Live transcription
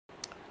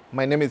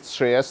My name is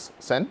Shreyas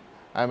Sen.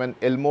 I am an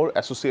Elmore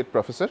Associate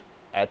Professor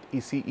at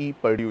ECE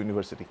Purdue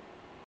University.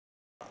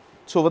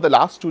 So over the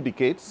last 2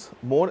 decades,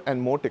 more and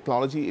more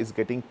technology is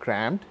getting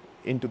crammed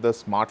into the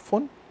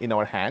smartphone in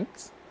our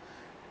hands.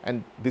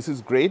 And this is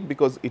great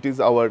because it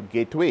is our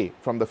gateway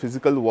from the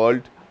physical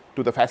world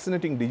to the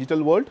fascinating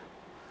digital world.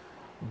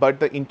 But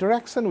the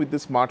interaction with the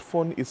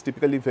smartphone is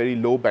typically very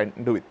low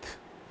bandwidth,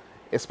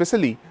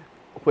 especially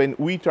when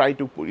we try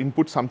to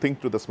input something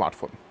to the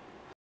smartphone.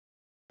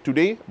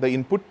 Today, the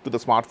input to the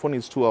smartphone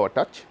is through our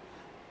touch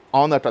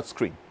on a touch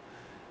screen.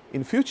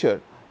 In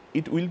future,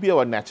 it will be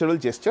our natural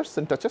gestures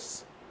and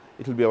touches.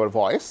 It will be our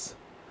voice,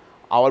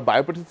 our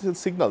biopotential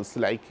signals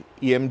like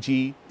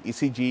EMG,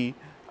 ECG,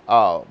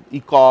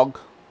 ECOG,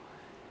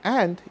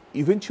 and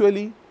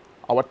eventually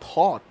our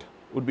thought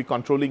would be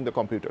controlling the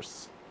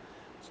computers.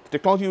 So the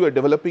technology we are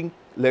developing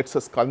lets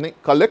us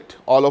collect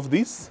all of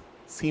these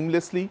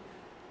seamlessly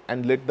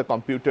and let the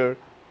computer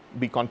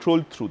be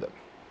controlled through them.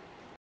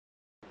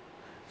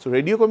 So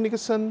radio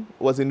communication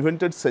was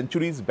invented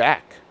centuries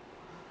back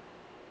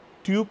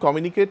to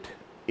communicate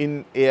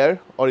in air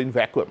or in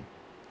vacuum.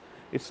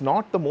 It's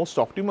not the most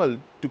optimal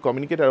to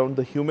communicate around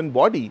the human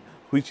body,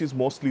 which is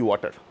mostly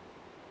water.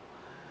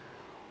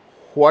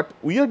 What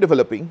we are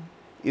developing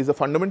is a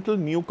fundamental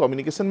new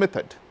communication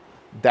method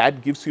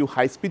that gives you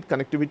high-speed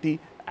connectivity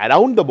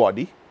around the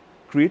body,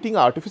 creating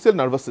an artificial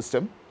nervous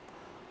system,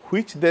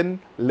 which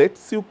then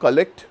lets you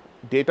collect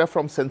data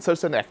from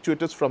sensors and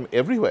actuators from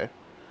everywhere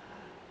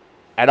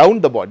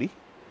around the body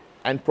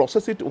and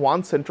process it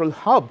one central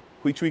hub,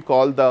 which we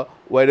call the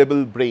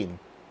wearable brain.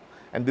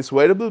 And this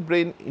wearable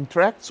brain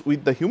interacts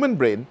with the human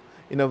brain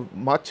in a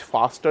much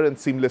faster and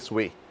seamless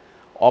way,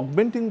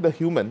 augmenting the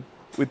human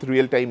with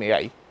real-time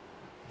AI.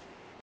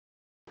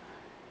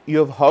 You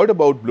have heard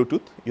about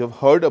Bluetooth, you have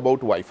heard about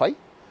Wi-Fi.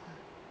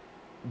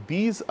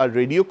 These are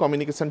radio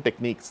communication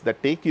techniques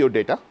that take your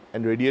data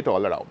and radiate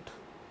all around.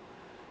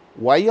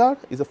 YR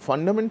is a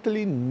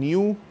fundamentally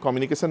new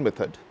communication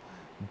method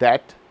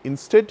that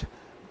instead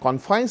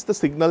confines the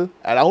signal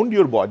around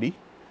your body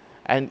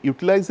and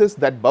utilizes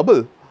that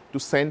bubble to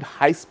send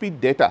high-speed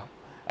data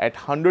at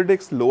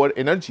 100x lower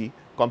energy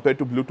compared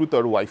to Bluetooth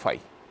or Wi-Fi,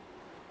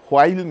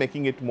 while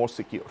making it more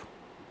secure.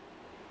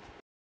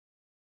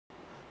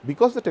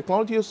 Because the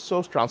technology is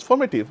so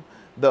transformative,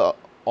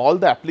 all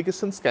the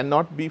applications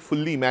cannot be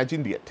fully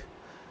imagined yet.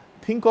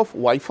 Think of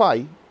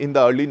Wi-Fi in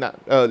the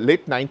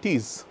late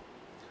 90s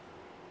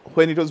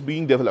when it was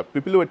being developed.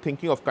 People were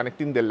thinking of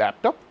connecting their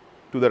laptop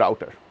to the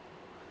router.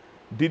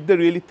 Did they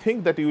really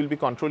think that you will be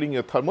controlling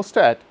your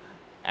thermostat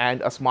and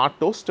a smart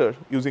toaster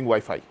using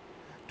Wi-Fi?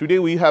 Today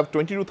we have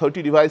 20 to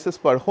 30 devices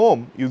per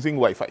home using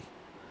Wi-Fi.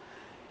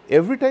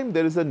 Every time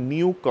there is a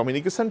new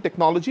communication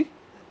technology,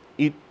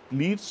 it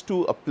leads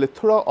to a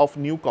plethora of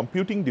new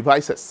computing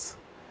devices.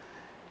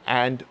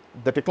 And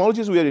the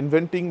technologies we are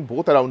inventing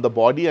both around the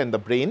body and the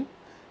brain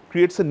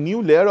creates a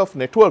new layer of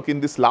network in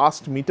this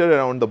last meter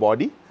around the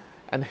body,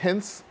 and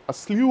hence a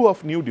slew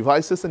of new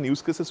devices and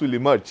use cases will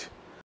emerge.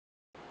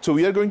 So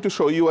we are going to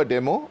show you a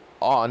demo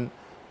on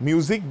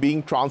music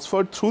being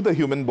transferred through the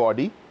human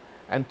body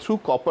and through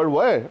copper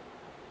wire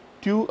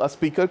to a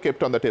speaker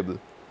kept on the table.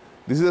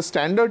 This is a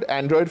standard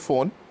Android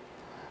phone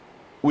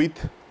with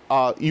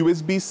a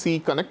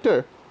USB-C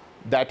connector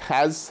that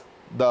has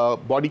the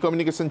body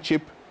communication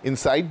chip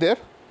inside there,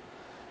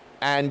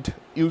 and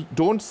you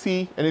don't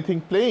see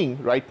anything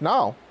playing right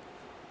now.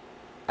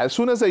 As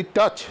soon as I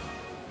touch,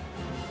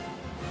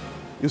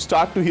 you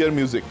start to hear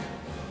music,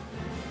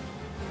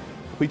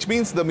 which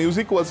means the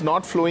music was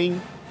not flowing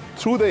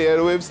through the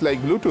airwaves like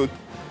Bluetooth,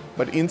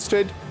 but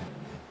instead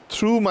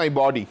through my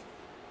body.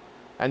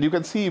 And you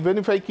can see even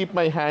if I keep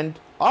my hand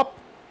up,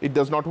 it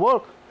does not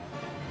work.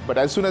 But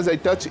as soon as I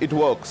touch, it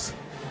works,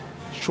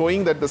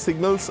 showing that the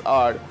signals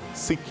are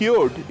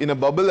secured in a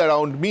bubble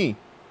around me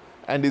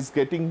and is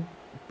getting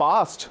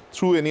passed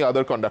through any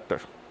other conductor.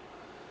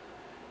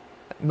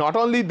 Not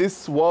only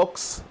this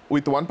works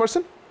with one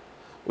person,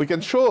 we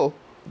can show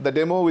the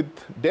demo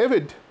with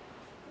David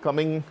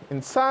coming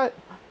inside.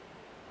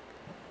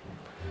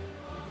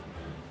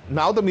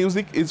 Now the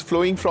music is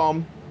flowing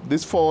from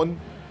this phone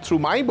through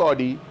my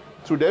body,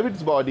 through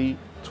David's body,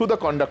 through the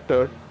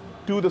conductor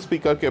to the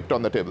speaker kept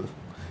on the table.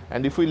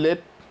 And if we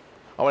let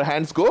our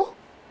hands go,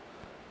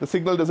 the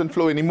signal doesn't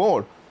flow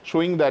anymore,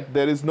 showing that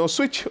there is no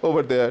switch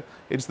over there.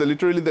 It's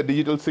literally the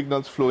digital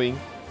signals flowing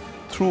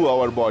through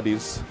our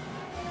bodies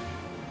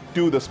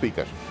to the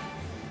speaker.